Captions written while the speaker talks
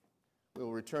We'll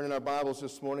return in our Bibles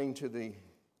this morning to the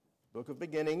book of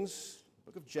beginnings,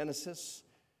 book of Genesis,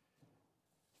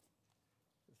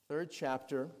 the third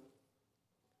chapter,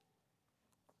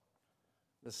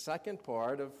 the second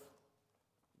part of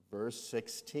verse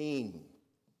 16.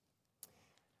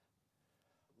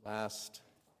 Last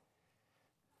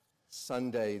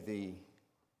Sunday, the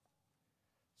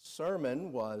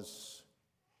sermon was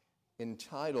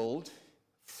entitled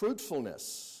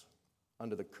Fruitfulness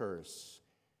Under the Curse.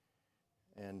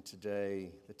 And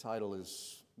today the title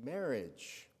is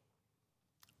Marriage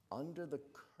Under the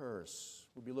Curse.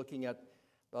 We'll be looking at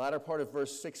the latter part of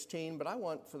verse 16, but I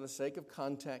want, for the sake of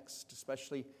context,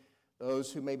 especially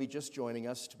those who may be just joining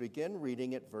us, to begin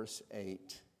reading at verse 8.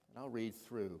 And I'll read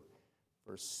through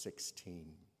verse 16.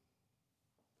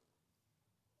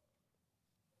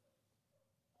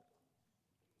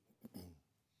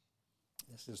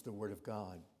 This is the word of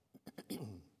God.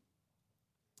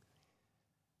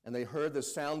 And they heard the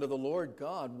sound of the Lord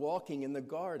God walking in the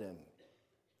garden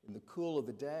in the cool of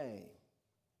the day.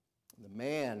 And the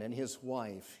man and his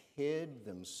wife hid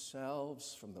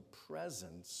themselves from the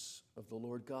presence of the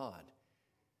Lord God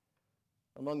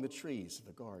among the trees of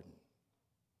the garden.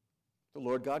 The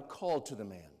Lord God called to the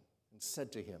man and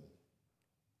said to him,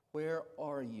 "Where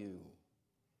are you?"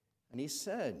 And he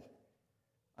said,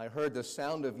 "I heard the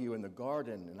sound of you in the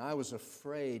garden, and I was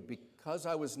afraid because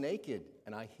I was naked,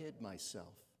 and I hid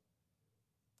myself."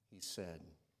 He said,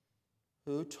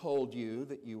 "Who told you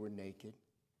that you were naked?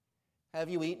 Have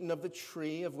you eaten of the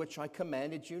tree of which I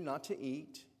commanded you not to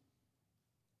eat?"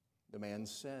 The man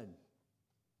said,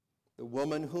 "The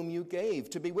woman whom you gave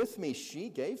to be with me, she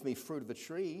gave me fruit of the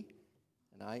tree,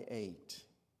 and I ate."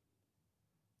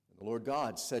 And the Lord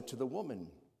God said to the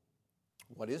woman,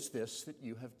 "What is this that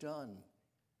you have done?"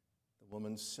 The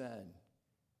woman said,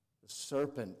 "The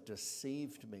serpent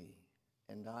deceived me,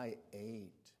 and I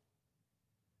ate."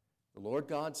 The Lord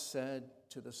God said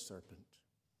to the serpent,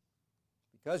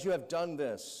 "Because you have done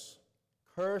this,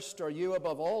 cursed are you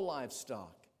above all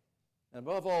livestock, and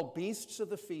above all beasts of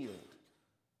the field.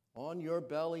 On your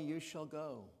belly you shall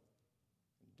go,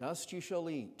 and dust you shall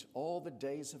eat all the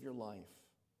days of your life.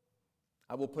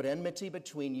 I will put enmity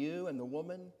between you and the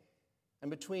woman,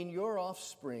 and between your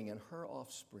offspring and her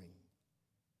offspring.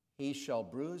 He shall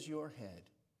bruise your head,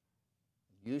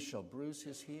 and you shall bruise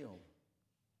his heel."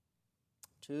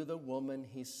 To the woman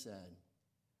he said,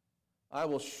 "I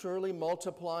will surely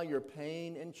multiply your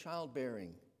pain in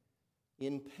childbearing.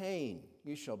 In pain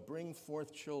you shall bring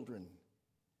forth children."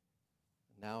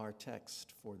 Now our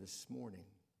text for this morning.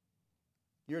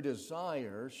 "Your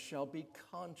desires shall be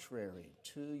contrary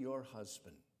to your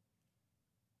husband,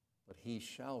 but he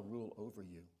shall rule over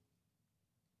you."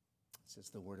 This is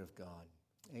the word of God.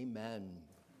 Amen.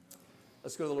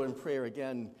 Let's go to the Lord in prayer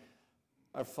again.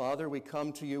 Our Father, we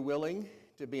come to you willing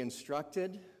to be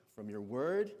instructed from your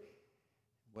word,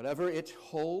 whatever it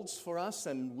holds for us,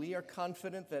 and we are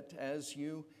confident that as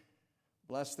you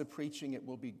bless the preaching, it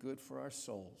will be good for our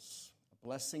souls, a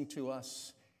blessing to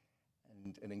us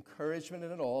and an encouragement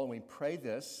in it all. And we pray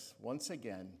this once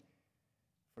again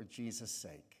for Jesus'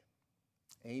 sake.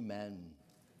 Amen.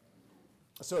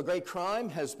 So a great crime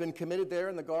has been committed there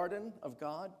in the garden of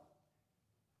God.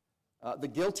 The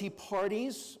guilty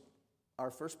parties,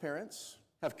 our first parents,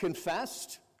 have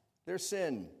confessed their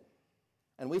sin.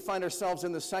 And we find ourselves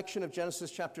in the section of Genesis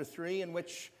chapter 3 in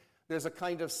which there's a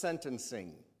kind of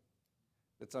sentencing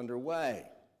that's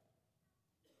underway.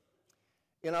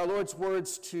 In our Lord's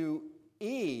words to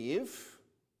Eve,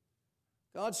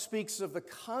 God speaks of the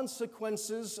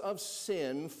consequences of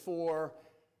sin for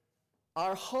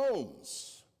our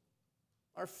homes,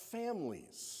 our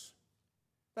families.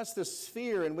 That's the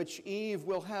sphere in which Eve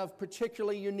will have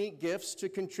particularly unique gifts to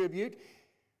contribute.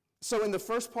 So in the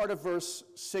first part of verse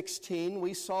 16,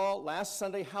 we saw last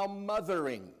Sunday how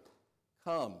mothering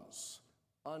comes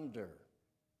under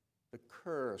the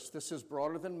curse. This is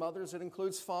broader than mothers. It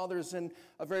includes fathers in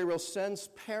a very real sense.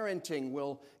 Parenting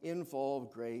will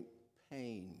involve great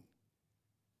pain.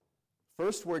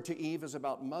 First word to Eve is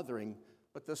about mothering,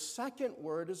 but the second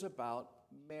word is about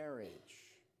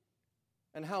marriage,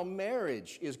 and how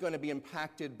marriage is going to be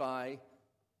impacted by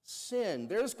sin.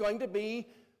 There's going to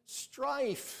be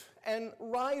strife and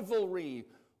rivalry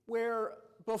where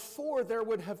before there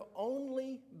would have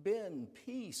only been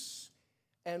peace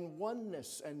and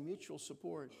oneness and mutual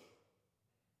support.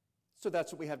 So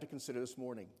that's what we have to consider this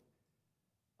morning.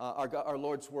 Our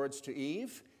Lord's words to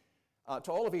Eve,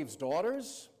 to all of Eve's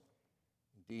daughters,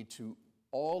 indeed to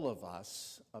all of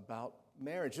us about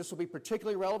marriage. This will be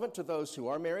particularly relevant to those who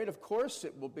are married, of course.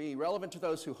 It will be relevant to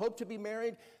those who hope to be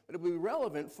married, but it will be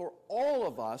relevant for all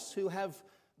of us who have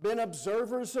been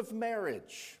observers of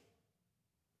marriage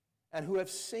and who have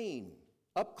seen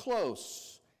up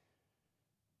close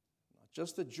not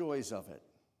just the joys of it,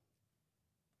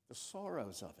 the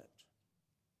sorrows of it,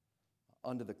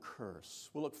 under the curse.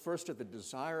 We'll look first at the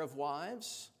desire of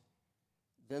wives,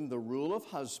 then the rule of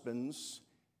husbands,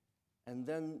 and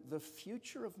then the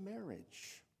future of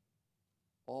marriage,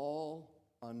 all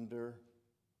under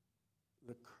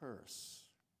the curse.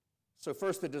 So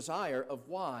first, the desire of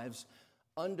wives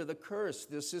under the curse.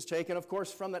 This is taken, of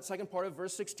course, from that second part of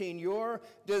verse 16. Your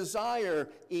desire,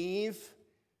 Eve,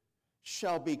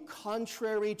 shall be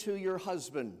contrary to your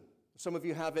husband. Some of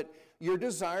you have it, your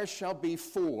desire shall be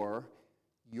for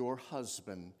your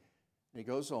husband. And he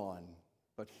goes on,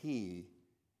 but he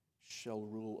shall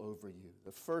rule over you.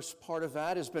 The first part of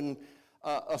that has been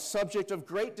a subject of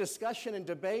great discussion and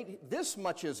debate. This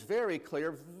much is very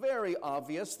clear, very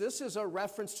obvious. This is a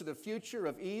reference to the future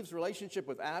of Eve's relationship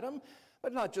with Adam.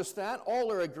 But not just that,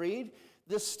 all are agreed.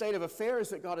 This state of affairs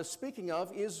that God is speaking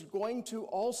of is going to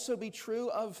also be true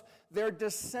of their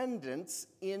descendants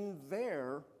in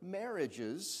their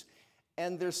marriages.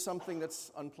 And there's something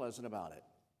that's unpleasant about it.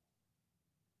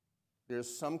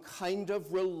 There's some kind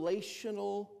of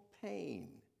relational pain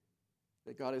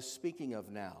that God is speaking of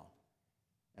now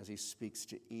as he speaks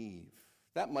to Eve.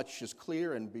 That much is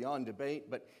clear and beyond debate,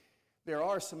 but there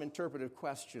are some interpretive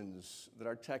questions that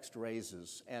our text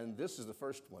raises, and this is the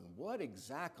first one. What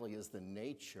exactly is the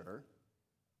nature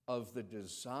of the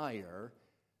desire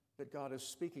that God is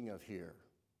speaking of here,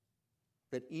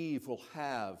 that Eve will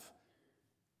have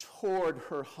toward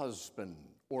her husband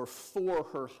or for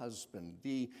her husband?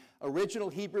 The original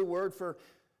Hebrew word for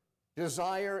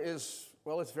desire is,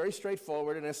 well, it's very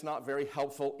straightforward, and it's not very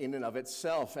helpful in and of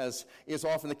itself. As is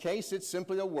often the case, it's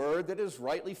simply a word that is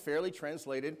rightly, fairly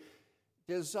translated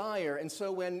desire. And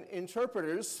so when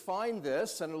interpreters find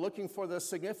this and are looking for the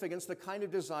significance, the kind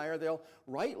of desire, they'll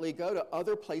rightly go to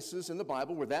other places in the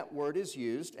Bible where that word is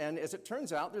used. And as it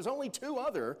turns out, there's only two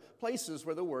other places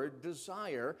where the word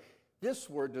desire, this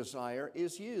word desire,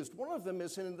 is used. One of them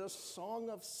is in the Song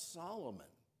of Solomon,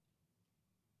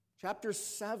 chapter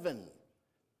 7.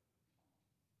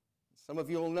 Some of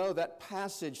you will know that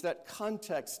passage, that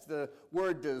context. The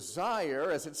word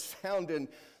desire, as it's found in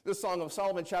the Song of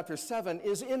Solomon, chapter 7,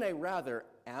 is in a rather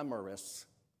amorous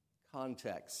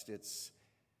context. It's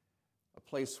a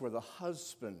place where the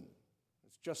husband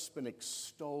has just been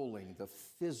extolling the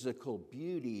physical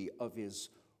beauty of his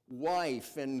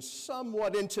wife in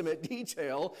somewhat intimate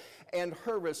detail, and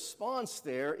her response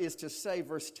there is to say,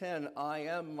 verse 10, I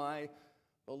am my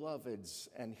beloved's,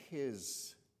 and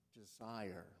his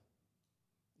desire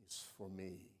is for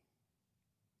me.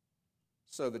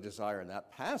 So the desire in that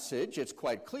passage, it's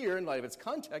quite clear in light of its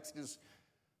context, is,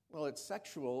 well, it's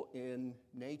sexual in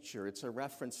nature. It's a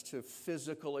reference to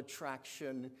physical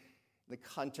attraction in the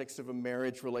context of a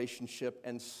marriage relationship.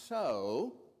 And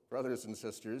so, brothers and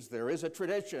sisters, there is a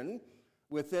tradition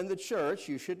within the church,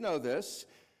 you should know this,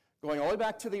 going all the way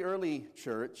back to the early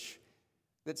church,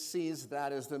 that sees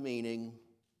that as the meaning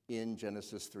in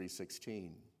Genesis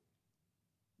 3:16.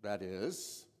 That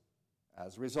is,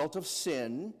 as a result of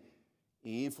sin,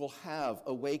 Eve will have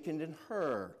awakened in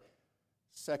her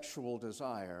sexual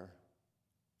desire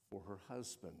for her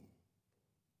husband.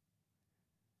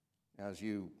 As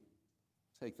you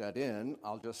take that in,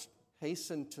 I'll just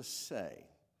hasten to say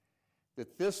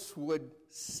that this would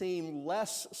seem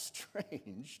less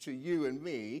strange to you and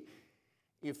me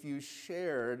if you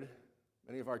shared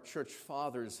many of our church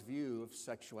fathers' view of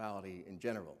sexuality in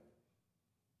general.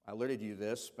 I alerted you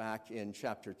this back in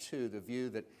chapter 2, the view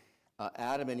that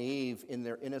Adam and Eve, in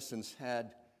their innocence,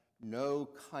 had no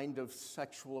kind of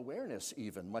sexual awareness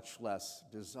even, much less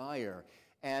desire.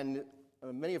 And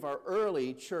many of our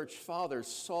early church fathers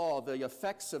saw the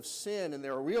effects of sin, and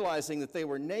they were realizing that they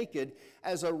were naked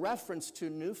as a reference to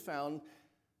newfound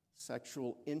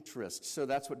sexual interest. So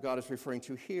that's what God is referring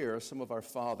to here. Some of our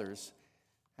fathers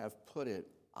have put it.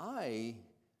 I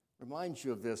remind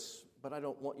you of this, but I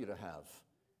don't want you to have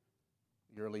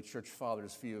the early church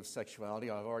fathers' view of sexuality.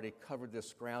 I've already covered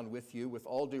this ground with you. With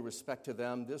all due respect to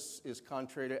them, this is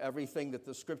contrary to everything that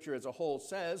the Scripture as a whole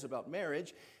says about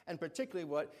marriage, and particularly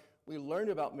what we learned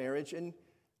about marriage in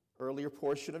earlier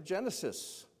portion of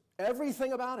Genesis.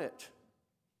 Everything about it.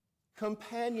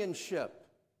 Companionship,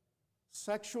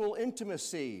 sexual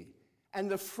intimacy, and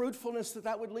the fruitfulness that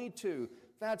that would lead to.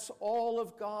 That's all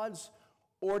of God's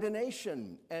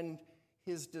ordination and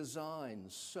his design.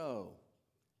 So,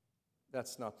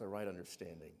 that's not the right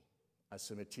understanding, I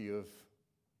submit to you, of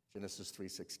Genesis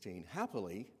 3:16.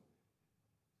 Happily,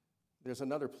 there's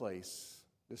another place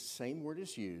this same word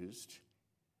is used,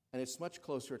 And it's much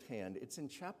closer at hand. It's in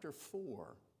chapter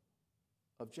 4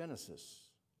 of Genesis.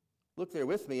 Look there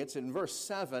with me. It's in verse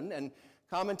 7, and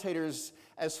commentators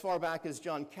as far back as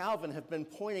John Calvin have been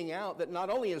pointing out that not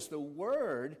only is the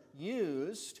word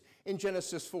used in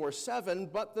Genesis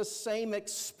 4:7, but the same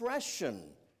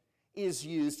expression is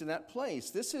used in that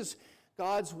place. This is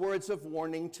God's words of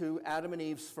warning to Adam and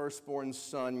Eve's firstborn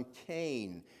son,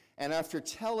 Cain. And after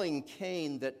telling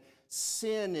Cain that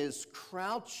sin is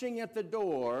crouching at the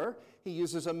door, he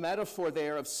uses a metaphor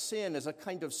there of sin as a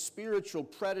kind of spiritual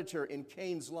predator in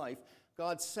Cain's life.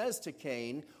 God says to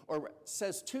Cain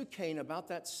about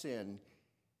that sin,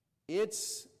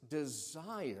 its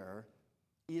desire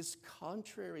is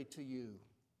contrary to you,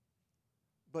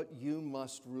 but you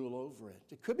must rule over it.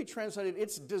 It could be translated,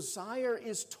 its desire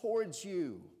is towards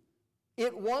you.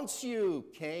 It wants you,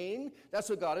 Cain. That's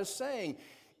what God is saying.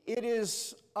 It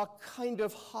is a kind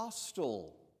of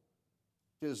hostile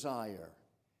desire.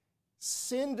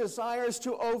 Sin desires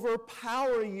to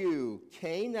overpower you,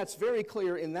 Cain. That's very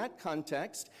clear in that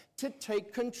context. To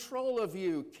take control of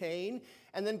you, Cain.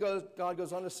 And then God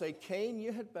goes on to say, Cain,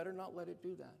 you had better not let it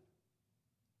do that.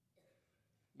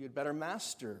 You'd better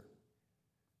master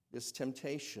this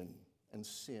temptation and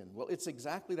sin. Well, it's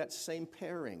exactly that same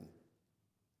pairing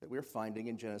that we're finding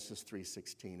in Genesis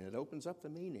 3:16. It opens up the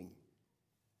meaning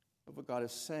of what God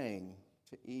is saying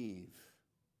to Eve.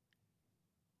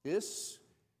 This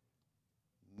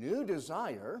new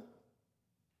desire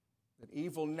that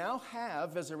Eve will now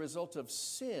have as a result of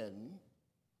sin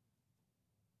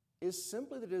is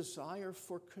simply the desire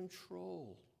for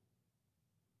control.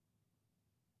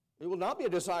 It will not be a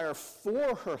desire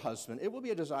for her husband. It will be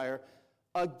a desire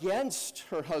against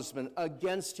her husband,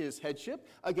 against his headship,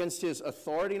 against his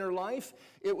authority in her life.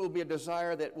 It will be a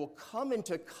desire that will come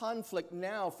into conflict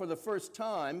now for the first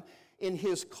time in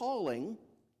his calling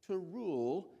to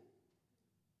rule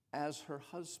as her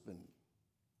husband.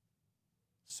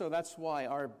 So that's why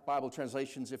our Bible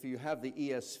translations, if you have the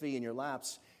ESV in your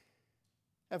laps,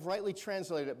 have rightly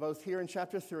translated it both here in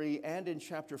chapter 3 and in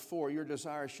chapter 4. Your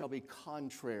desire shall be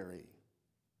contrary.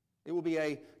 It will be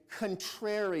a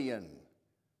contrarian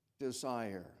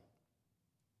desire.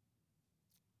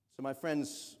 So my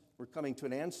friends, we're coming to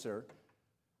an answer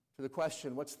to the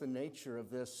question, what's the nature of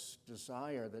this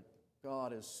desire that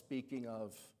God is speaking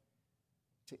of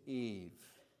to Eve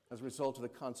as a result of the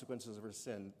consequences of her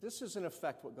sin? This is in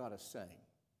effect what God is saying.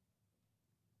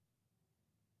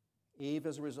 Eve,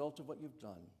 as a result of what you've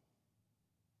done,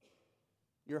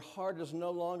 your heart is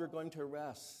no longer going to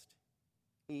rest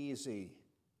easy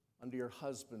under your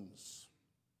husband's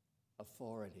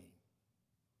authority.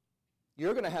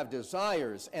 You're going to have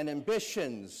desires and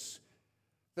ambitions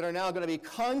that are now going to be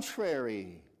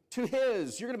contrary to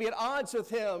his. You're going to be at odds with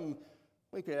him.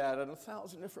 We could add it in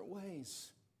 1,000 different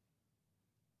ways.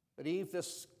 But Eve,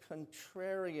 this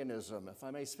contrarianism, if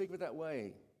I may speak of it that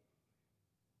way,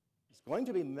 is going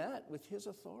to be met with his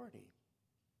authority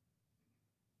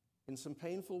in some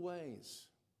painful ways.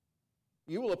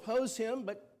 You will oppose him,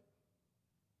 but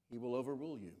he will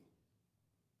overrule you.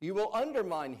 You will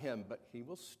undermine him, but he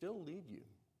will still lead you.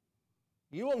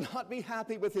 You will not be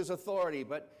happy with his authority,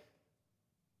 but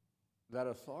that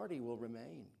authority will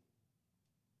remain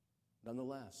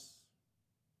nonetheless.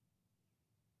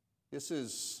 This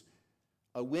is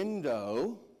a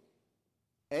window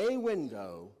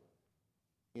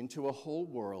into a whole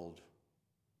world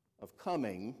of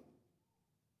coming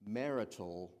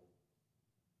marital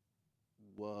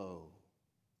woe.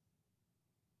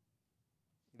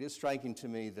 It is striking to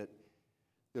me that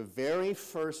the very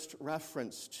first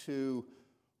reference to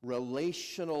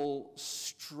relational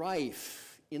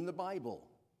strife in the Bible,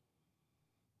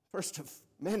 first of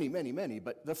many,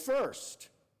 but the first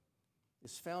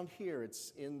is found here.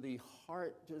 It's in the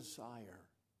heart desire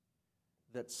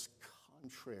that's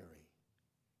contrary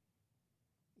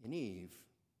in Eve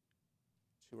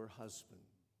to her husband.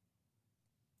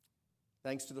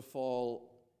 Thanks to the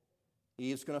fall,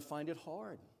 Eve's going to find it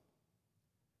hard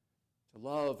to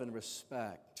love and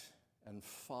respect and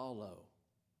follow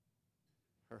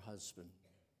her husband.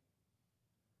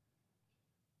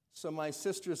 So my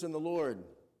sisters in the Lord,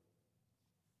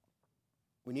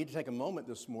 we need to take a moment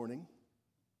this morning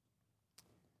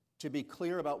to be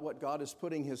clear about what God is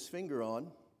putting his finger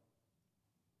on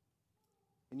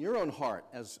in your own heart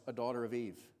as a daughter of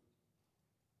Eve,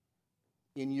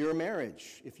 in your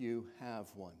marriage, if you have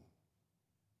one.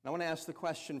 And I want to ask the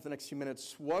question for the next few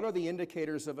minutes, what are the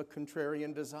indicators of a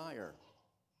contrarian desire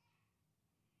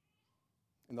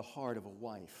in the heart of a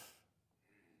wife?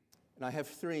 And I have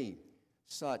 3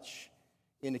 such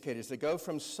indicators that go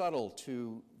from subtle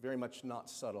to very much not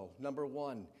subtle. Number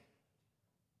 1,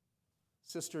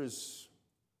 Sisters,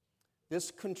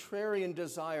 this contrarian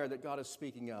desire that God is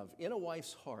speaking of in a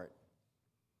wife's heart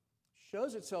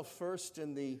shows itself first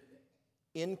in the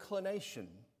inclination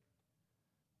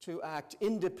to act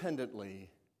independently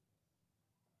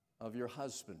of your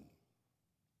husband.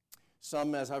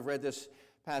 Some, as I've read this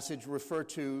passage, refer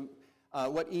to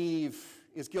what Eve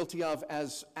is guilty of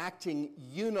as acting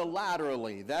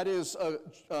unilaterally. That is,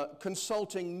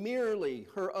 consulting merely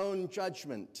her own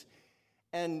judgment.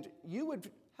 And you would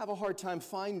have a hard time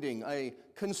finding a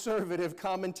conservative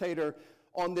commentator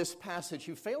on this passage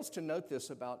who fails to note this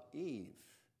about Eve.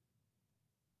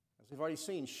 As we've already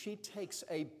seen, she takes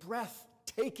a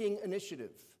breathtaking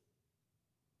initiative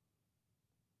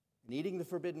in eating the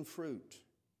forbidden fruit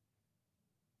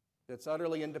that's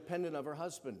utterly independent of her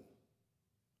husband.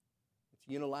 It's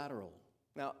unilateral.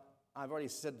 Now, I've already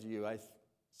said to you,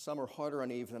 some are harder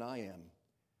on Eve than I am.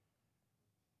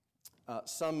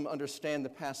 Some understand the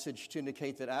passage to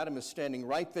indicate that Adam is standing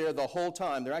right there the whole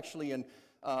time. They're actually in,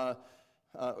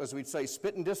 as we'd say,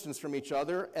 spitting distance from each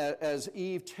other as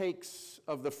Eve takes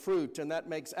of the fruit, and that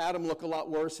makes Adam look a lot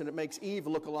worse, and it makes Eve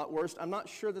look a lot worse. I'm not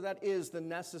sure that that is the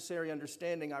necessary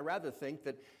understanding. I rather think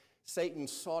that Satan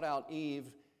sought out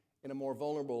Eve in a more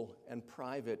vulnerable and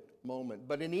private moment.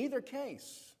 But in either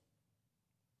case,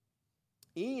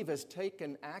 Eve has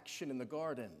taken action in the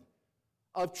garden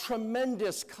of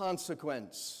tremendous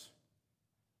consequence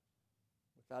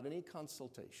without any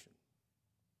consultation,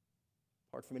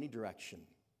 apart from any direction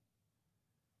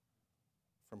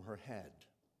from her head.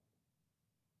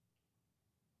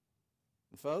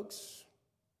 And folks,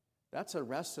 that's a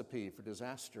recipe for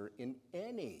disaster in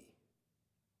any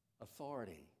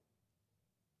authority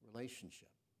relationship.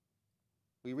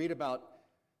 We read about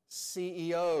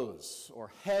CEOs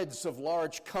or heads of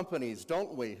large companies,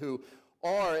 don't we, who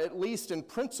are, at least in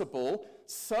principle,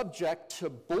 subject to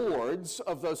boards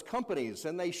of those companies,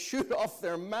 and they shoot off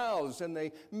their mouths and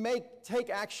they take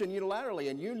action unilaterally,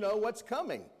 and you know what's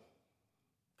coming.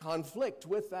 Conflict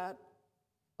with that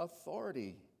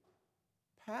authority.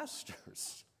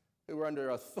 Pastors who are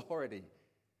under authority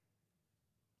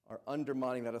are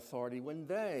undermining that authority when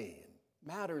they, in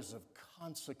matters of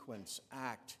consequence,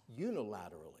 act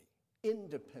unilaterally,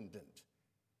 independent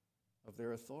of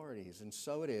their authorities. And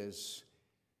so it is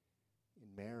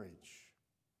in marriage.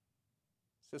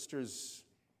 Sisters,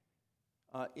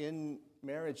 in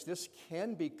marriage, this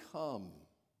can become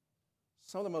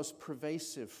some of the most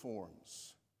pervasive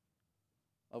forms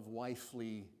of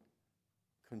wifely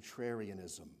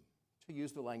contrarianism, to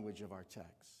use the language of our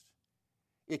text.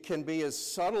 It can be as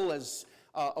subtle as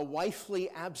a wifely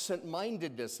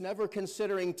absent-mindedness, never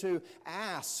considering to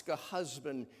ask a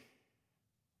husband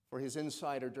for his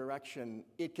insight or direction.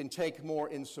 It can take more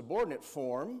insubordinate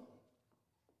form.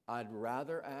 I'd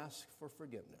rather ask for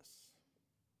forgiveness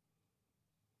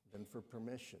than for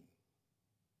permission.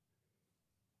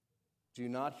 Do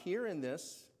not hear in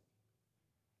this,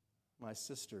 my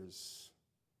sisters,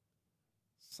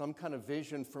 some kind of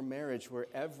vision for marriage where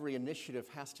every initiative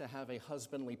has to have a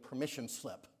husbandly permission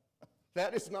slip.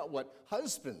 That is not what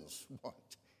husbands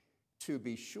want, to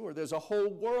be sure. There's a whole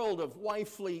world of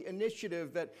wifely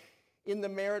initiative that in the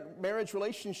marriage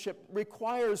relationship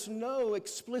requires no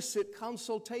explicit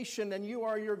consultation, and you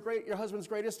are your husband's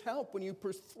greatest help when you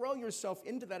throw yourself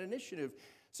into that initiative.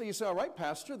 So you say, all right,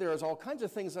 Pastor, there's all kinds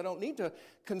of things I don't need to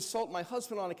consult my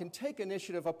husband on. I can take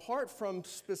initiative apart from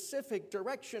specific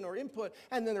direction or input,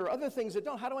 and then there are other things that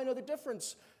don't. How do I know the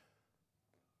difference?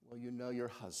 Well, you know your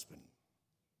husband,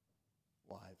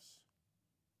 wives.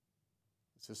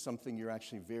 This is something you're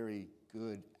actually very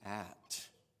good at.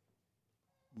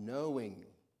 Knowing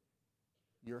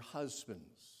your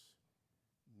husband's,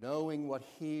 knowing what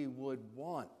he would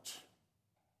want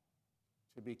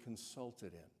to be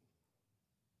consulted in.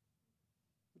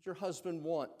 Would your husband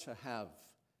want to have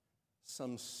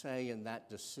some say in that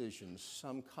decision,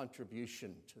 some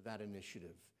contribution to that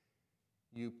initiative?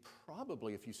 You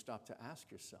probably, if you stop to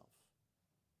ask yourself,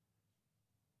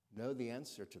 know the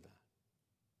answer to that.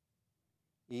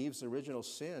 Eve's original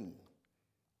sin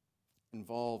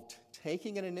involved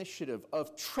taking an initiative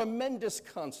of tremendous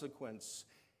consequence.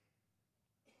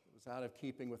 It was out of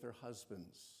keeping with her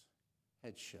husband's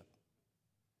headship.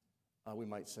 We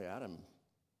might say Adam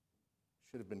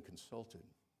should have been consulted.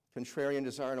 Contrarian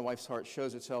desire in a wife's heart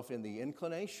shows itself in the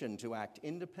inclination to act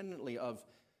independently of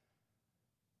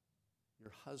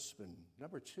your husband.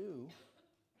 Number two,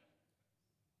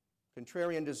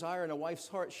 contrarian desire in a wife's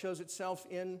heart shows itself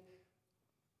in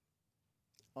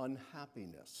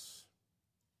unhappiness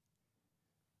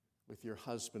with your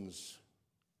husband's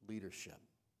leadership.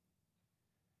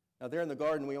 Now, there in the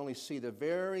garden, we only see the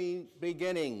very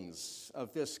beginnings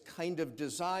of this kind of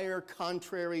desire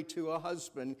contrary to a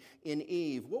husband in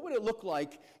Eve. What would it look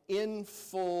like in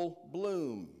full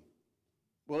bloom?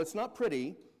 Well, it's not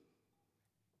pretty,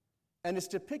 and it's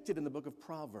depicted in the book of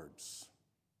Proverbs.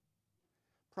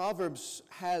 Proverbs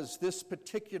has this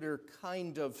particular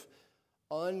kind of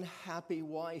unhappy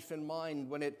wife in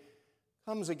mind when it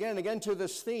comes again to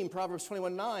this theme, Proverbs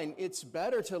 21:9. It's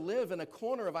better to live in a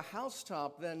corner of a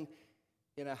housetop than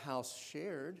in a house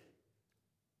shared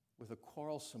with a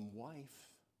quarrelsome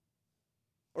wife.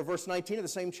 Or verse 19 of the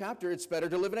same chapter, it's better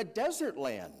to live in a desert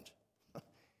land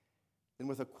than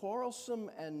with a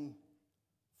quarrelsome and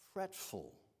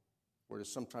fretful, or it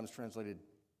is sometimes translated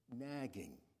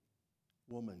nagging,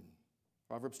 woman.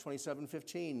 Proverbs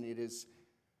 27:15,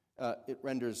 it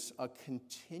renders a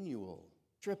continual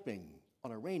dripping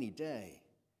on a rainy day,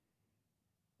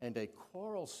 and a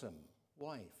quarrelsome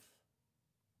wife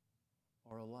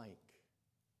are alike.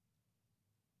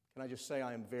 Can I just say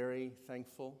I am very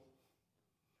thankful?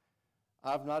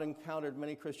 I've not encountered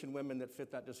many Christian women that fit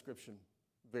that description.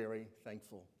 Very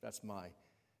thankful. That's my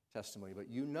testimony. But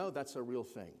you know that's a real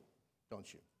thing,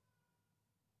 don't you?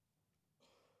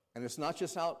 And it's not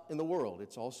just out in the world,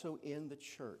 it's also in the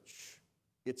church.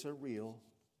 It's a real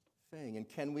thing. And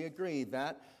can we agree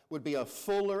that would be a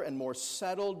fuller and more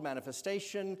settled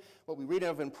manifestation, what we read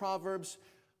of in Proverbs,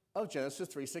 of Genesis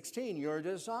 3:16. Your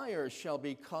desires shall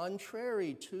be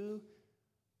contrary to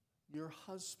your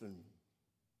husband.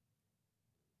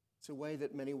 It's a way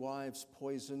that many wives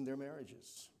poison their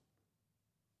marriages.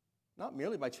 Not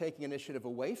merely by taking initiative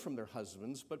away from their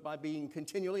husbands, but by being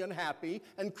continually unhappy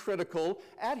and critical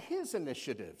at his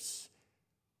initiatives.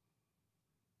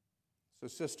 So,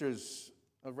 sisters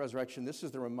of Resurrection, this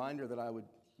is the reminder that I would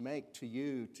make to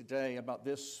you today about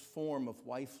this form of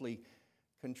wifely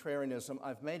contrarianism.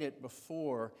 I've made it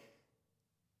before.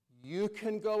 You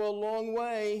can go a long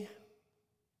way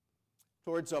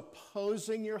towards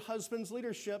opposing your husband's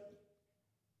leadership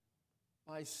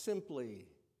by simply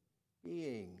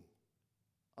being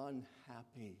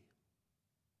unhappy.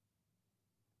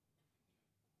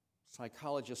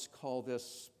 Psychologists call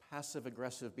this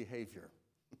passive-aggressive behavior.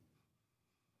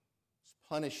 It's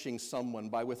punishing someone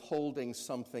by withholding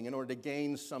something in order to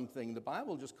gain something. The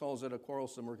Bible just calls it a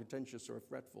quarrelsome or contentious or a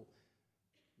fretful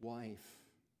wife.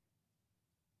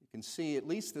 You can see at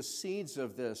least the seeds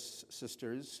of this,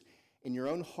 sisters, in your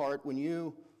own heart when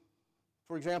you,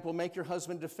 for example, make your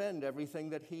husband defend everything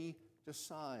that he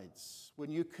decides,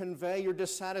 when you convey your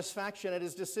dissatisfaction at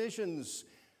his decisions,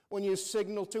 when you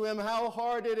signal to him how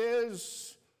hard it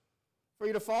is for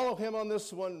you to follow him on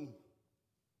this one,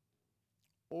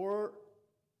 or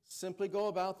simply go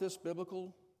about this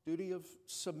biblical duty of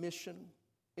submission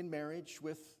in marriage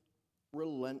with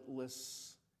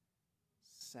relentless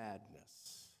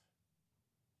sadness.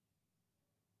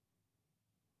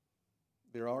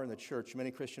 There are in the church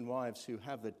many Christian wives who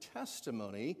have the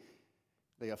testimony.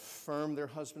 They affirm their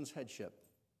husband's headship,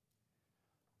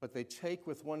 but they take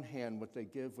with one hand what they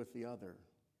give with the other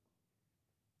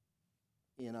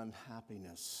in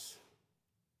unhappiness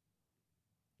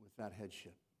with that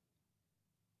headship.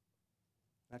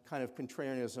 That kind of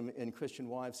contrarianism in Christian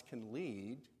wives can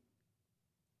lead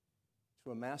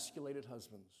to emasculated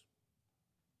husbands,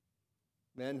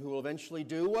 men who will eventually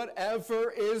do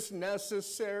whatever is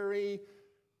necessary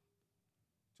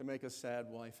to make a sad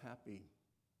wife happy,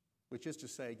 which is to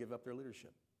say, give up their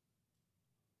leadership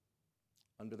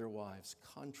under their wives'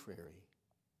 contrary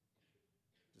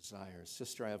desires.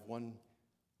 Sister, I have one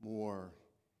more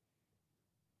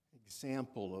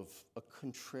example of a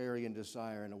contrarian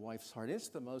desire in a wife's heart. It's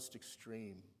the most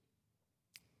extreme.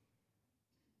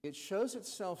 It shows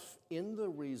itself in the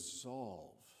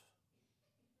resolve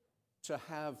to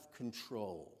have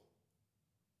control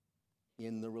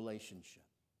in the relationship.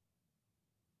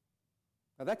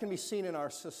 Now, that can be seen in our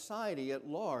society at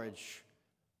large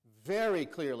very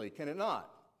clearly, can it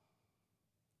not?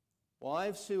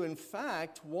 Wives who, in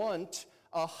fact, want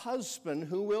a husband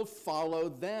who will follow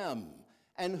them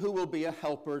and who will be a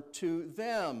helper to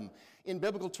them. In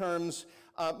biblical terms,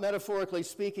 metaphorically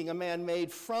speaking, a man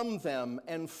made from them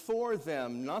and for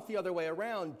them, not the other way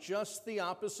around, just the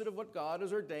opposite of what God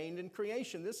has ordained in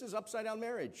creation. This is upside-down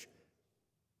marriage,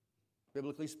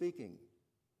 biblically speaking.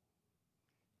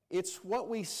 It's what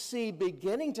we see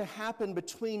beginning to happen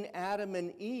between Adam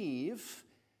and Eve,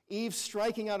 Eve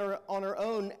striking out on her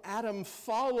own, Adam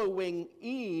following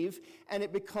Eve, and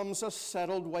it becomes a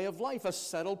settled way of life, a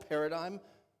settled paradigm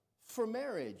for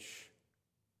marriage.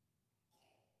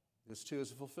 This too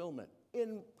is a fulfillment,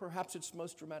 in perhaps its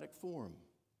most dramatic form,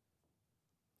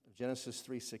 of Genesis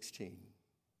 3:16.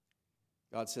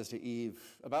 God says to Eve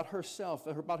about herself,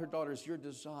 about her daughters, your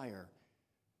desire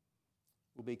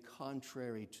will be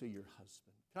contrary to your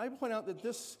husband. Can I point out that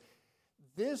this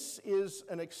is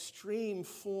an extreme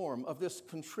form of this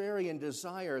contrarian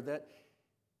desire that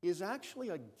is actually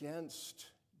against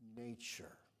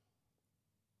nature.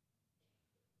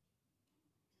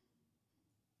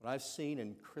 What I've seen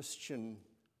in Christian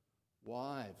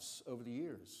wives over the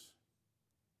years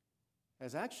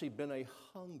has actually been a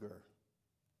hunger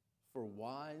for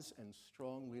wise and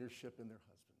strong leadership in their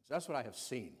husbands. That's what I have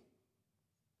seen.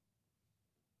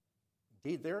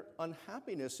 Indeed, their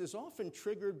unhappiness is often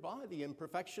triggered by the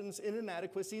imperfections and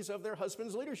inadequacies of their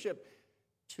husband's leadership,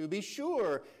 to be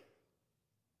sure.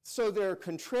 So their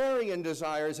contrarian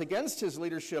desires against his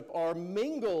leadership are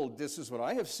mingled, this is what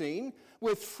I have seen,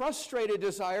 with frustrated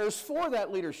desires for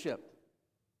that leadership.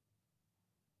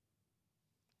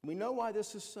 We know why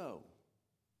this is so.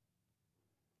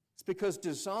 It's because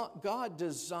God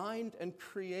designed and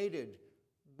created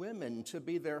women to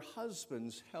be their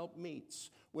husbands'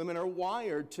 helpmeets. Women are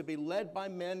wired to be led by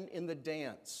men in the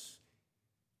dance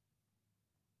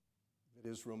that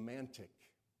is romantic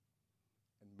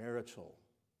and marital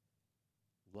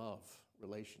love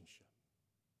relationship.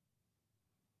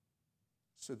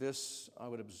 So this I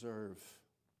would observe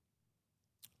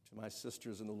to my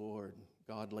sisters in the Lord,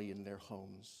 godly in their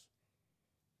homes.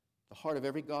 The heart of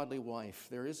every godly wife,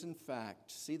 there is in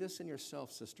fact, see this in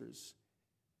yourself, sisters,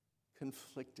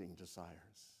 conflicting desires.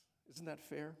 Isn't that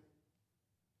fair?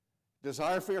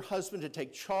 Desire for your husband to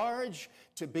take charge,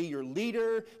 to be your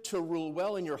leader, to rule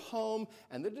well in your home,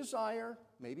 and the desire,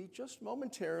 maybe just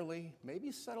momentarily,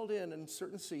 maybe settled in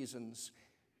certain seasons,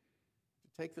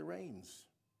 to take the reins,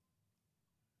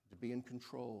 to be in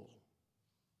control.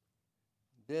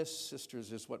 This,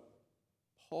 sisters, is what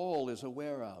Paul is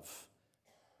aware of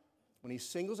when he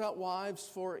singles out wives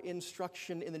for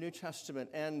instruction in the New Testament.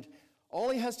 And all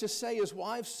he has to say is,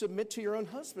 wives, submit to your own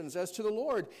husbands as to the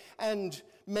Lord. And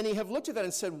many have looked at that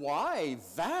and said, why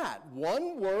that?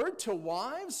 One word to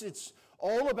wives? It's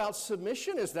all about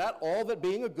submission? Is that all that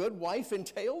being a good wife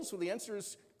entails? Well, the answer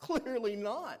is clearly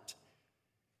not.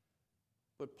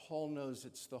 But Paul knows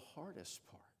it's the hardest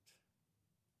part,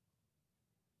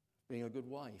 being a good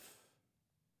wife,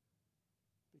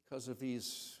 because of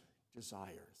these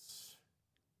desires.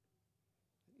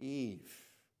 Eve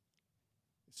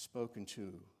is spoken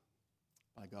to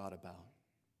by God about.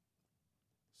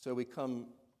 So we come,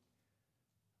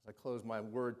 as I close my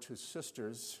word to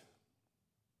sisters,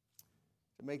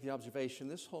 to make the observation,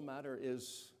 this whole matter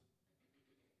is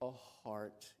a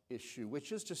heart issue,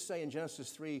 which is to say, in Genesis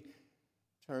 3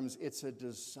 terms, it's a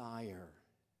desire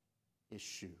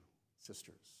issue,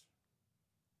 sisters.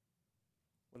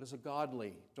 What does a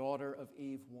godly daughter of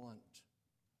Eve want?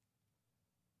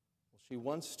 Well, she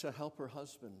wants to help her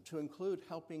husband, to include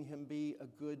helping him be a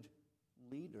good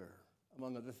leader,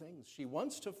 among other things. She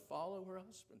wants to follow her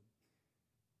husband,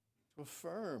 to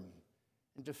affirm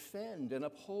and defend and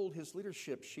uphold his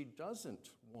leadership. She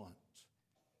doesn't want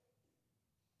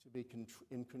to be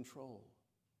in control.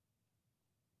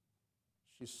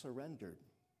 She's surrendered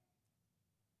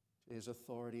to his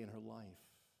authority in her life.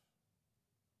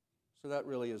 So that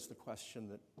really is the question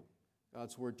that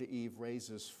God's word to Eve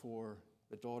raises for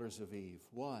the daughters of Eve.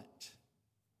 What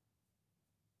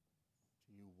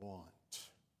do you want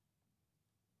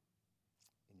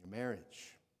in your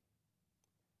marriage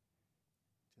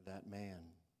to that man?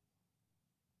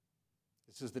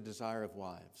 This is the desire of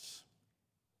wives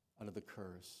under the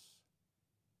curse.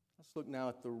 Let's look now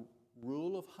at the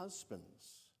rule of husbands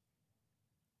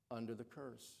under the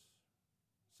curse.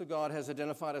 So God has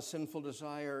identified a sinful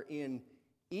desire in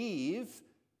Eve,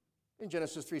 in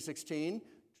Genesis 3:16,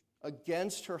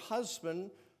 against her husband,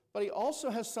 but he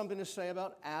also has something to say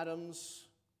about Adam's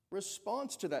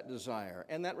response to that desire.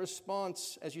 And that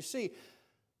response, as you see,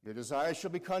 your desire shall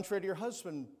be contrary to your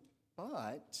husband,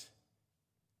 but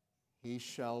he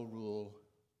shall rule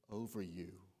over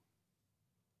you.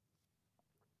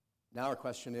 Now our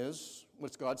question is,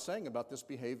 what's God saying about this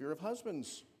behavior of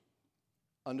husbands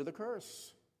under the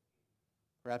curse?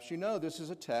 Perhaps you know this is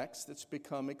a text that's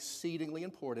become exceedingly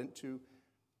important to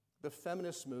the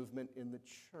feminist movement in the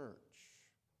church.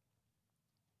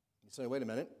 You say, wait a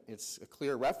minute, it's a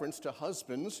clear reference to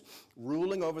husbands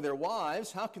ruling over their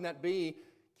wives. How can that be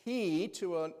key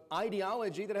to an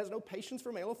ideology that has no patience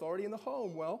for male authority in the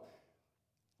home? Well,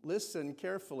 listen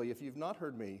carefully. If you've not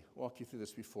heard me walk you through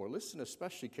this before, listen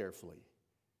especially carefully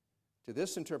to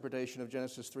this interpretation of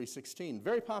Genesis 3:16,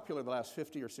 very popular the last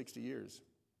 50 or 60 years.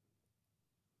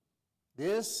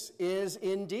 This is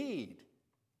indeed,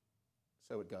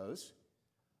 so it goes,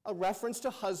 a reference to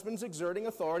husbands exerting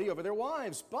authority over their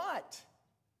wives. But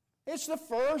It's the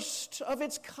first of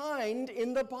its kind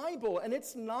in the Bible, and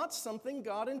it's not something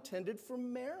God intended for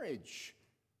marriage.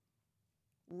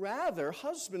 Rather,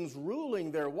 husbands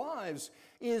ruling their wives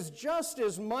is just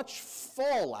as much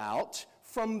fallout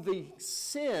from the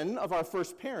sin of our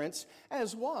first parents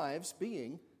as wives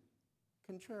being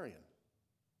contrarian.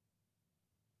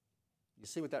 You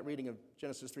see what that reading of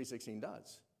Genesis 3:16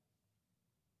 does?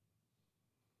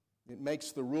 It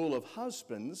makes the rule of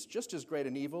husbands just as great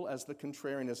an evil as the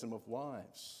contrarianism of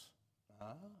wives.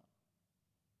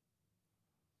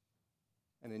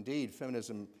 And indeed,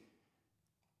 feminism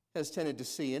has tended to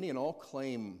see any and all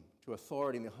claim to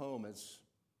authority in the home as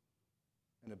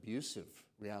an abusive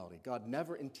reality. God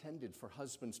never intended for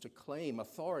husbands to claim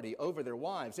authority over their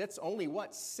wives. That's only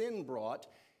what sin brought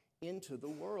into the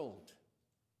world.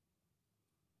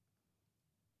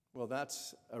 Well,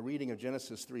 that's a reading of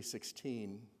Genesis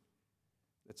 3:16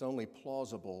 that's only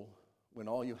plausible when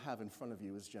all you have in front of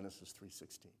you is Genesis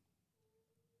 3:16.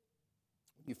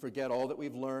 You forget all that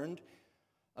we've learned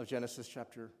of Genesis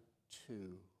chapter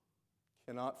 2.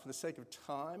 Cannot, for the sake of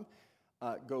time,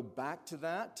 go back to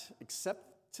that,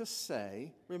 except to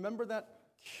say, remember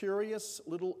that curious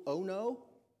little ono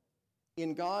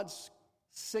in God's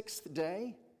sixth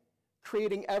day,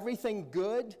 creating everything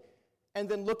good, and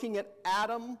then looking at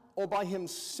Adam all by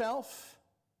himself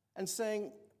and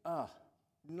saying,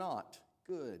 not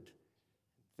good.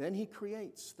 Then he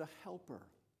creates the helper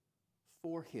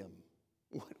for him.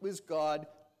 What was God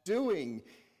doing?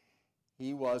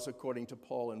 He was, according to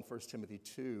Paul in 1 Timothy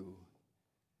 2,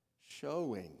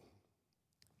 showing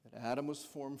that Adam was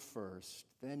formed first,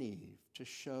 then Eve, to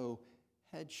show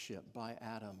headship by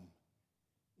Adam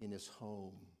in his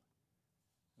home.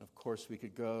 And of course, we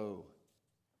could go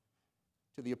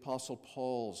to the Apostle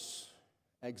Paul's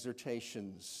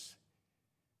exhortations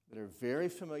that are very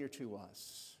familiar to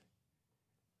us.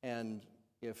 And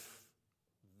if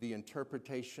the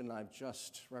interpretation I've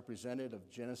just represented of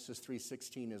Genesis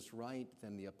 3:16 is right,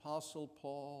 then the Apostle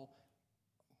Paul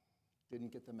didn't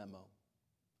get the memo.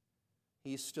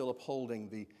 He's still upholding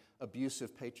the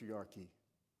abusive patriarchy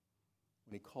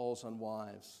when he calls on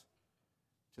wives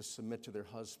to submit to their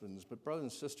husbands. But brothers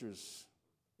and sisters,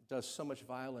 it does so much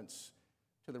violence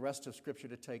to the rest of Scripture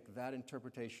to take that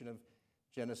interpretation of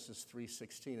Genesis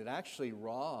 3:16. It actually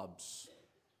robs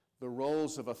the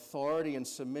roles of authority and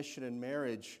submission in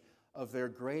marriage of their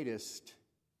greatest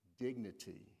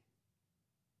dignity,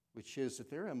 which is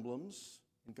that they're emblems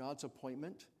in God's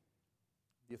appointment,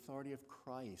 the authority of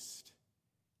Christ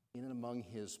in and among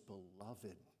his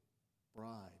beloved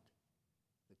bride,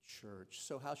 the church.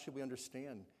 So how should we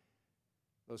understand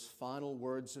those final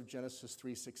words of Genesis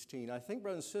 3:16? I think,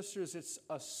 brothers and sisters, it's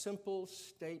a simple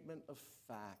statement of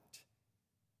fact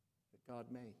that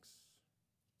God makes.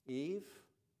 Eve,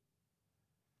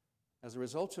 as a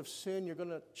result of sin, you're going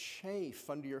to chafe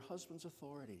under your husband's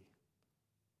authority.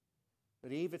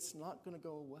 But Eve, it's not going to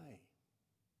go away.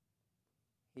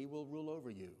 He will rule over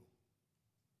you.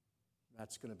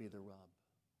 That's going to be the rub.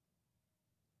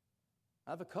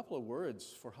 I have a couple of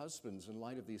words for husbands in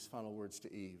light of these final words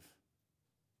to Eve.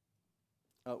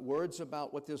 Words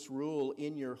about what this rule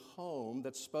in your home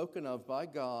that's spoken of by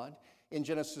God in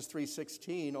Genesis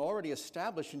 3:16, already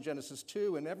established in Genesis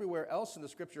 2 and everywhere else in the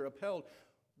Scripture upheld,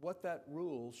 what that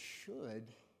rule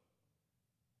should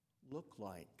look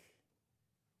like.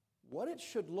 What it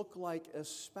should look like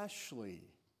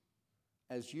especially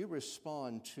as you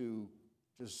respond to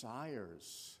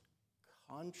desires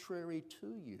contrary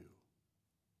to you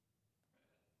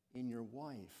in your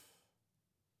wife.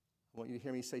 I want you to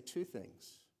hear me say two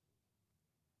things.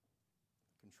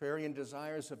 Contrarian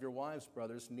desires of your wives,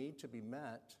 brothers, need to be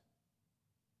met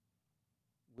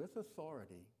with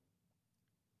authority,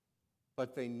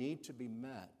 but they need to be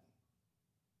met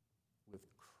with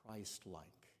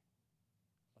Christ-like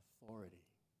authority.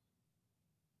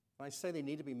 When I say they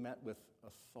need to be met with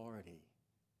authority,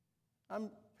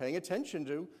 I'm paying attention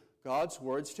to God's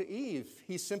words to Eve.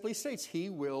 He simply states he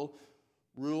will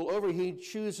rule over. He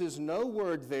chooses no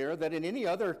word there that in any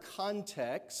other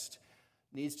context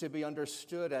needs to be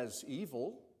understood as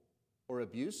evil or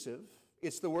abusive.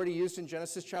 It's the word he used in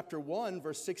Genesis chapter 1,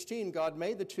 verse 16. God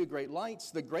made the two great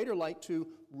lights, the greater light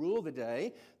to rule the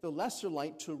day, the lesser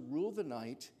light to rule the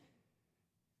night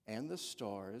and the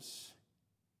stars.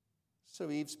 So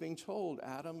Eve's being told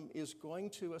Adam is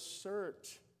going to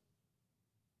assert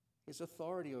his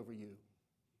authority over you.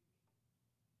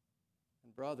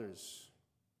 And brothers,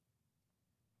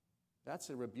 that's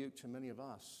a rebuke to many of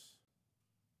us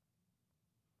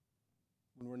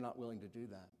when we're not willing to do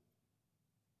that.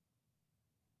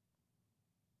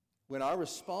 When our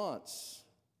response,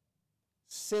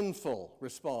 sinful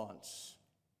response,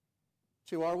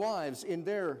 to our wives in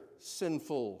their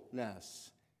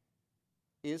sinfulness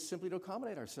is simply to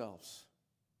accommodate ourselves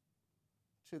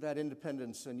to that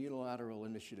independence and unilateral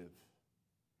initiative.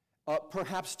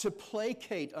 Perhaps to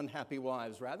placate unhappy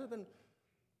wives rather than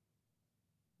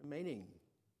remaining,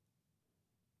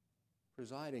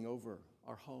 presiding over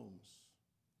our homes.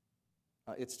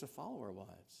 It's to follow our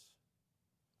wives.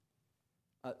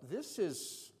 This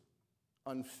is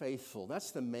unfaithful.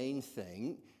 That's the main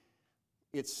thing.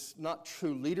 It's not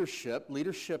true leadership.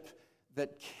 Leadership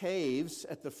that caves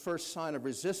at the first sign of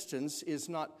resistance is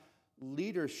not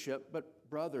leadership, but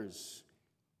brothers,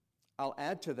 I'll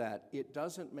add to that, it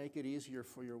doesn't make it easier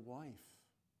for your wife,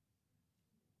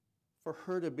 for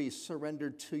her to be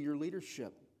surrendered to your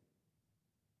leadership,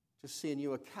 to see in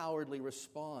you a cowardly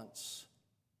response.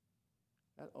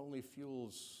 That only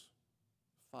fuels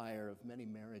fire of many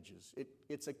marriages.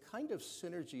 It's a kind of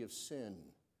synergy of sin.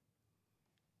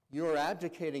 You're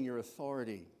abdicating your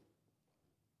authority,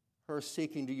 her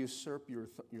seeking to usurp your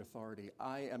authority.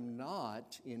 I am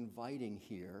not inviting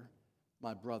here,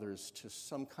 my brothers, to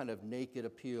some kind of naked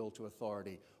appeal to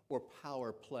authority or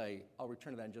power play. I'll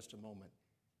return to that in just a moment.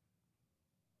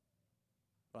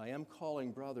 But I am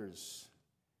calling brothers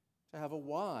to have a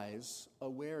wise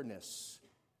awareness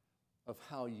of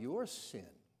how your sin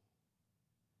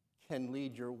can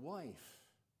lead your wife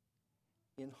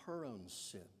in her own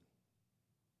sin.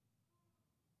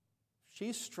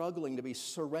 She's struggling to be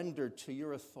surrendered to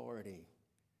your authority.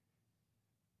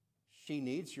 She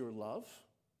needs your love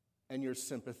and your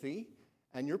sympathy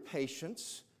and your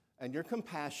patience and your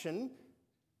compassion,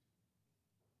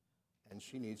 and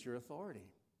she needs your authority.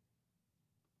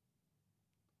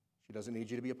 She doesn't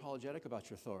need you to be apologetic about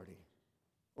your authority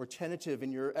or tentative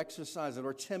in your exercise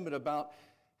or timid about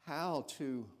how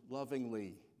to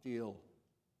lovingly deal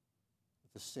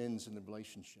with the sins in the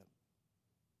relationship.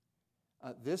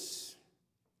 This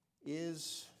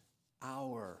is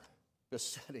our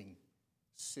besetting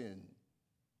sin,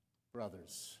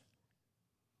 brothers.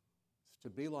 It's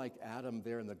to be like Adam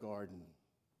there in the garden.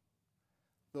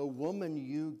 The woman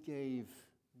you gave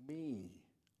me,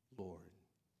 Lord.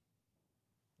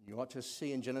 You ought to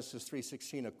see in Genesis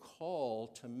 3:16 a call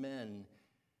to men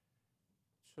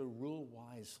to rule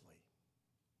wisely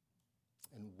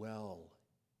and well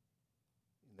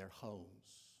in their homes.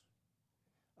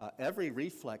 Every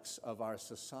reflex of our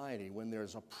society when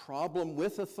there's a problem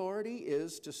with authority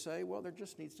is to say, well, there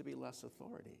just needs to be less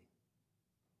authority.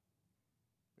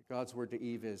 But God's word to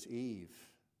Eve is, Eve,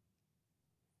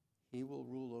 he will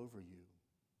rule over you.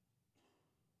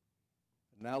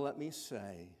 Now let me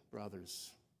say,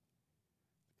 brothers,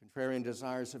 the contrarian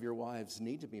desires of your wives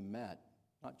need to be met,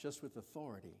 not just with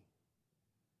authority,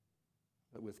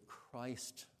 but with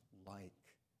Christ-like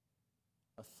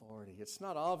authority. It's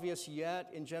not obvious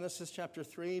yet in Genesis chapter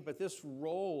 3, but this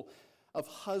role of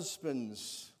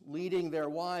husbands leading their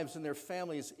wives and their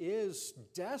families is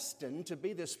destined to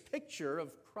be this picture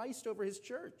of Christ over his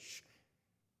church.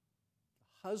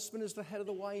 The husband is the head of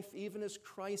the wife, even as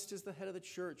Christ is the head of the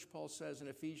church, Paul says in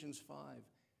Ephesians 5.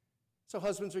 So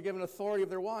husbands are given authority of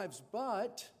their wives,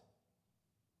 but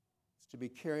it's to be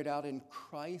carried out in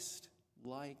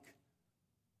Christ-like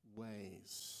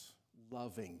ways,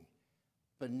 loving,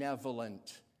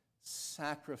 benevolent,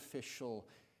 sacrificial,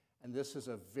 and this is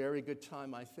a very good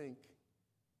time, I think,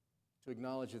 to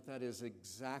acknowledge that that is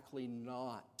exactly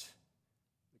not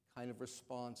the kind of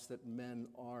response that men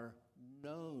are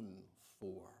known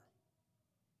for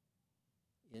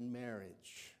in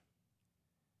marriage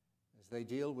as they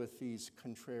deal with these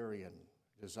contrarian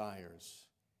desires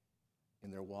in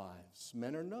their wives.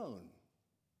 Men are known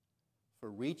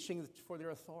for reaching for their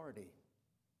authority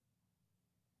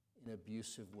in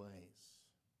abusive ways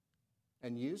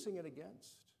and using it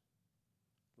against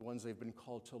the ones they've been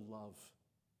called to love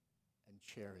and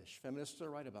cherish. Feminists are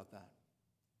right about that.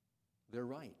 They're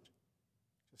right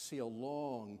to see a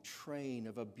long train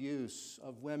of abuse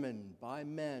of women by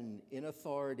men in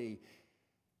authority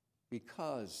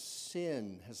because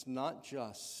sin has not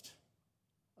just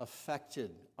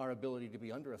affected our ability to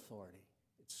be under authority,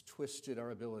 it's twisted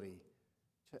our ability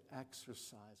to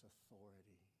exercise authority.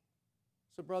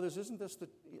 So, brothers,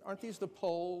 aren't these the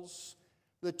poles,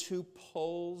 the two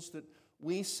poles that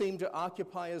we seem to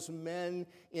occupy as men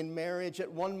in marriage?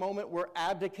 At one moment, we're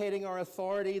abdicating our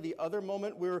authority. The other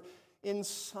moment, we're in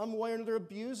some way or another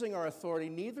abusing our authority.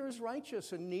 Neither is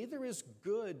righteous, and neither is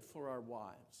good for our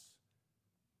wives,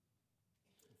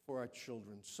 for our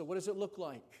children. So what does it look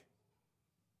like?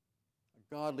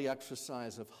 A godly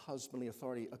exercise of husbandly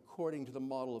authority according to the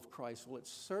model of Christ. Well, it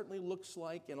certainly looks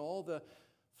like, in all the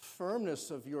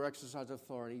firmness of your exercise of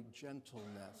authority,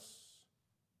 gentleness.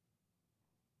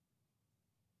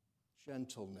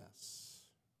 gentleness.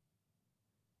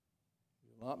 You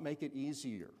will not make it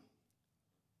easier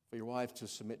for your wife to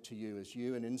submit to you as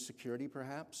you, in insecurity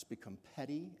perhaps, become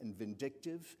petty and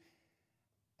vindictive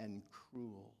and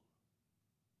cruel.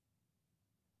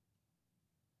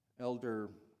 Elder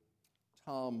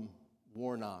Tom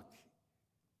Warnock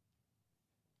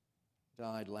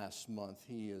died last month.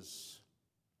 He is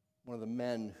one of the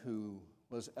men who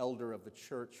was elder of the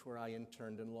church where I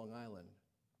interned in Long Island.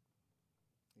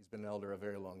 He's been an elder a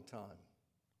very long time.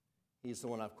 He's the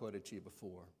one I've quoted to you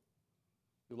before.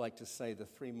 We like to say the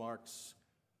 3 marks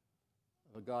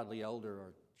of a godly elder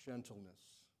are gentleness,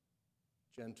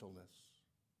 gentleness,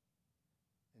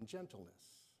 and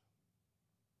gentleness.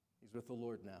 He's with the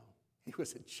Lord now. He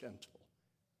was a gentle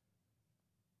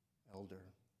elder.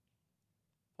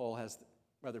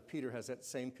 Peter has that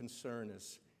same concern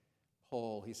as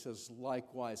Paul. He says,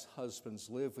 likewise, husbands,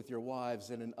 live with your wives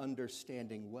in an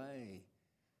understanding way,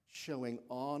 showing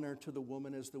honor to the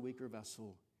woman as the weaker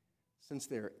vessel, since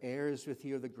they are heirs with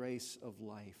you of the grace of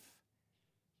life,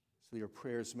 so that your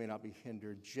prayers may not be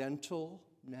hindered.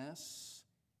 Gentleness,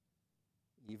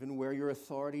 even where your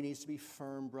authority needs to be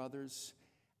firm, brothers,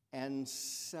 and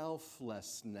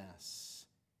selflessness,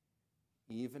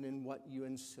 even in what you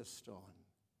insist on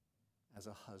as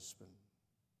a husband.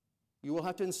 You will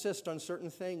have to insist on certain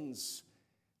things.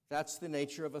 That's the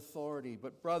nature of authority.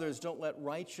 But brothers, don't let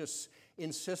righteous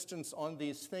insistence on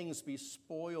these things be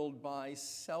spoiled by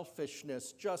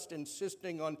selfishness, just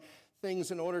insisting on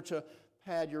things in order to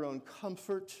pad your own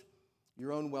comfort,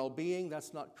 your own well-being.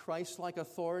 That's not Christ-like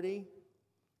authority,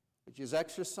 which is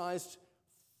exercised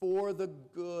for the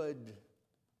good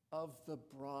of the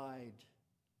bride,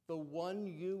 the one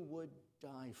you would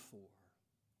die for.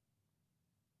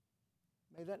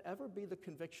 May that ever be the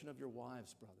conviction of your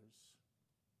wives, brothers,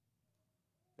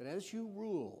 that as you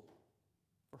rule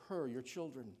for her, your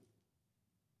children,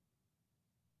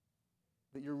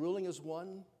 that you're ruling as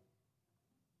one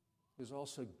who's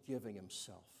also giving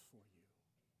himself for you.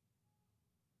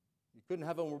 You couldn't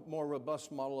have a more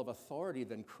robust model of authority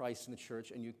than Christ in the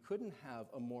church, and you couldn't have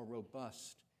a more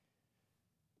robust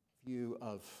view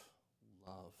of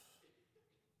love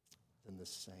than the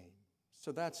same.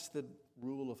 So that's the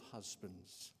rule of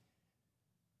husbands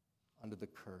under the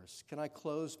curse. Can I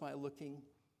close by looking,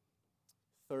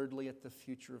 thirdly, at the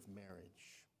future of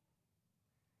marriage?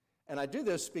 And I do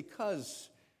this because,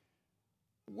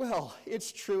 well,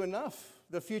 it's true enough.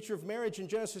 The future of marriage in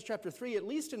Genesis chapter 3, at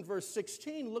least in verse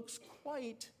 16, looks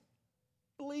quite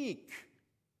bleak.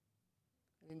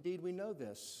 And indeed, we know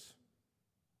this.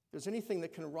 If there's anything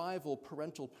that can rival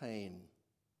parental pain,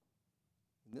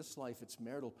 in this life, it's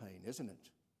marital pain, isn't it?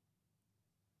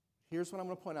 Here's what I'm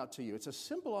going to point out to you. It's a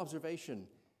simple observation.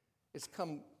 It's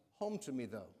come home to me,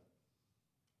 though.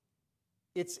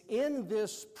 It's in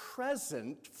this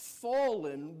present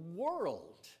fallen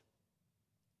world,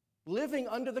 living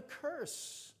under the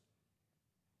curse,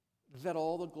 that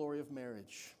all the glory of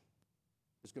marriage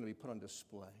is going to be put on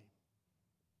display.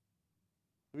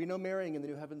 There will be no marrying in the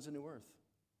new heavens and new earth.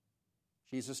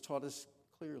 Jesus taught us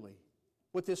clearly.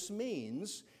 What this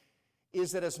means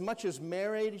is that as much as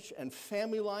marriage and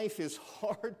family life is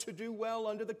hard to do well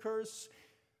under the curse,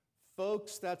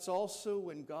 folks, that's also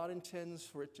when God intends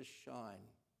for it to shine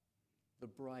the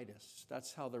brightest.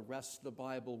 That's how the rest of the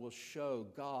Bible will show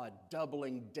God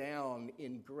doubling down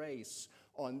in grace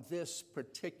on this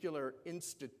particular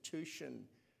institution.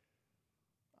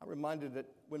 I'm reminded that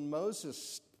when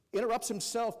Moses interrupts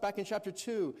himself back in chapter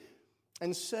 2,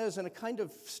 and says in a kind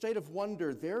of state of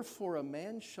wonder, therefore a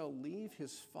man shall leave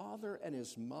his father and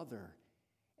his mother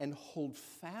and hold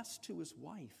fast to his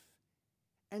wife,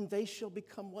 and they shall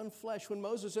become one flesh. When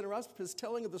Moses interrupts his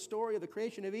telling of the story of the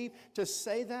creation of Eve to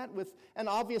say that with an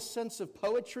obvious sense of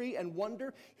poetry and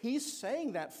wonder, he's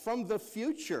saying that from the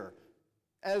future,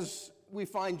 as we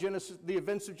find the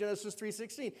events of Genesis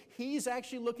 3:16. He's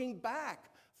actually looking back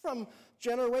from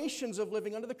generations of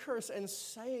living under the curse and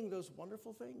saying those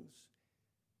wonderful things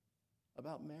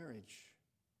about marriage.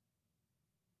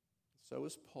 So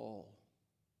is Paul,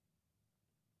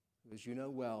 who, as you know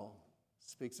well,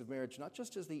 speaks of marriage not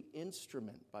just as the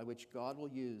instrument by which God will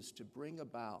use to bring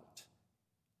about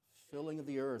filling of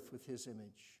the earth with his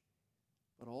image,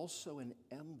 but also an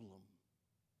emblem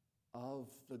of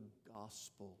the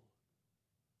gospel,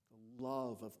 the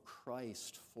love of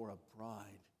Christ for a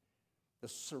bride, the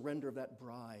surrender of that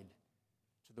bride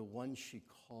to the one she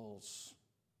calls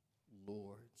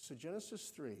Lord. So Genesis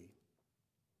 3, in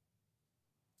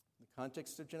the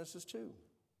context of Genesis 2,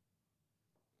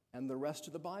 and the rest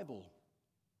of the Bible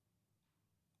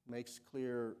makes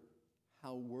clear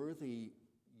how worthy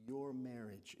your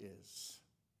marriage is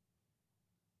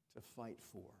to fight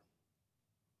for.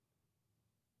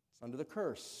 It's under the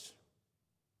curse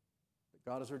that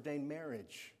God has ordained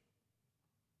marriage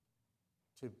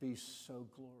to be so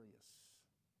glorious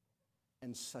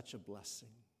and such a blessing.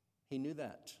 He knew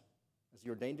that as he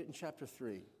ordained it in chapter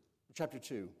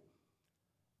 2,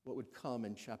 what would come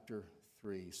in chapter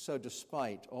 3. So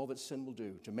despite all that sin will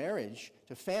do to marriage,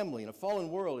 to family, in a fallen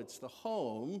world, it's the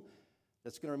home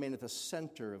that's going to remain at the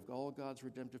center of all God's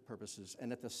redemptive purposes.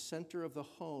 And at the center of the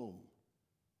home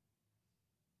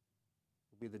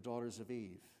will be the daughters of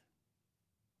Eve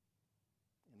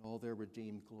in all their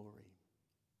redeemed glory.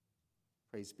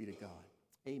 Praise be to God.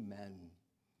 Amen.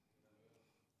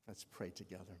 Let's pray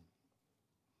together.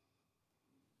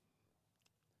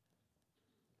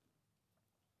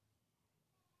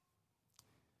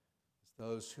 As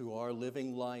those who are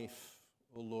living life,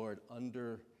 O Lord,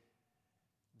 under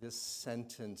this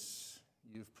sentence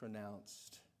you've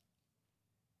pronounced,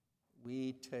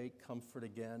 we take comfort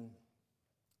again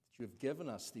that you have given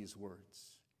us these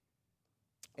words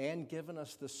and given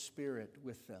us the Spirit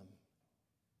with them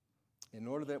in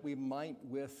order that we might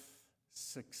with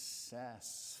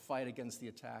success fight against the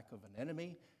attack of an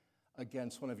enemy,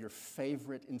 against one of your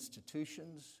favorite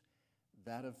institutions,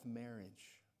 that of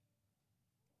marriage.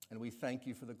 And we thank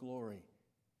you for the glory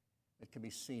that can be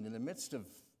seen in the midst of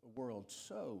a world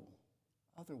so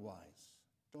otherwise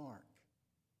dark.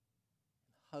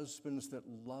 Husbands that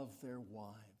love their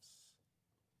wives,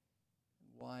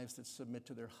 and wives that submit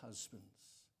to their husbands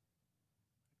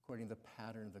according to the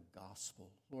pattern of the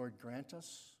gospel. Lord, grant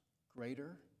us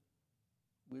greater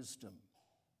wisdom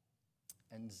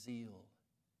and zeal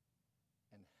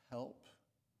and help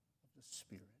of the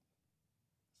Spirit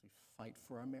as we fight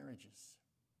for our marriages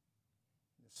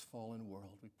in this fallen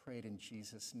world. We pray it in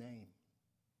Jesus' name.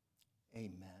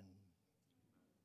 Amen.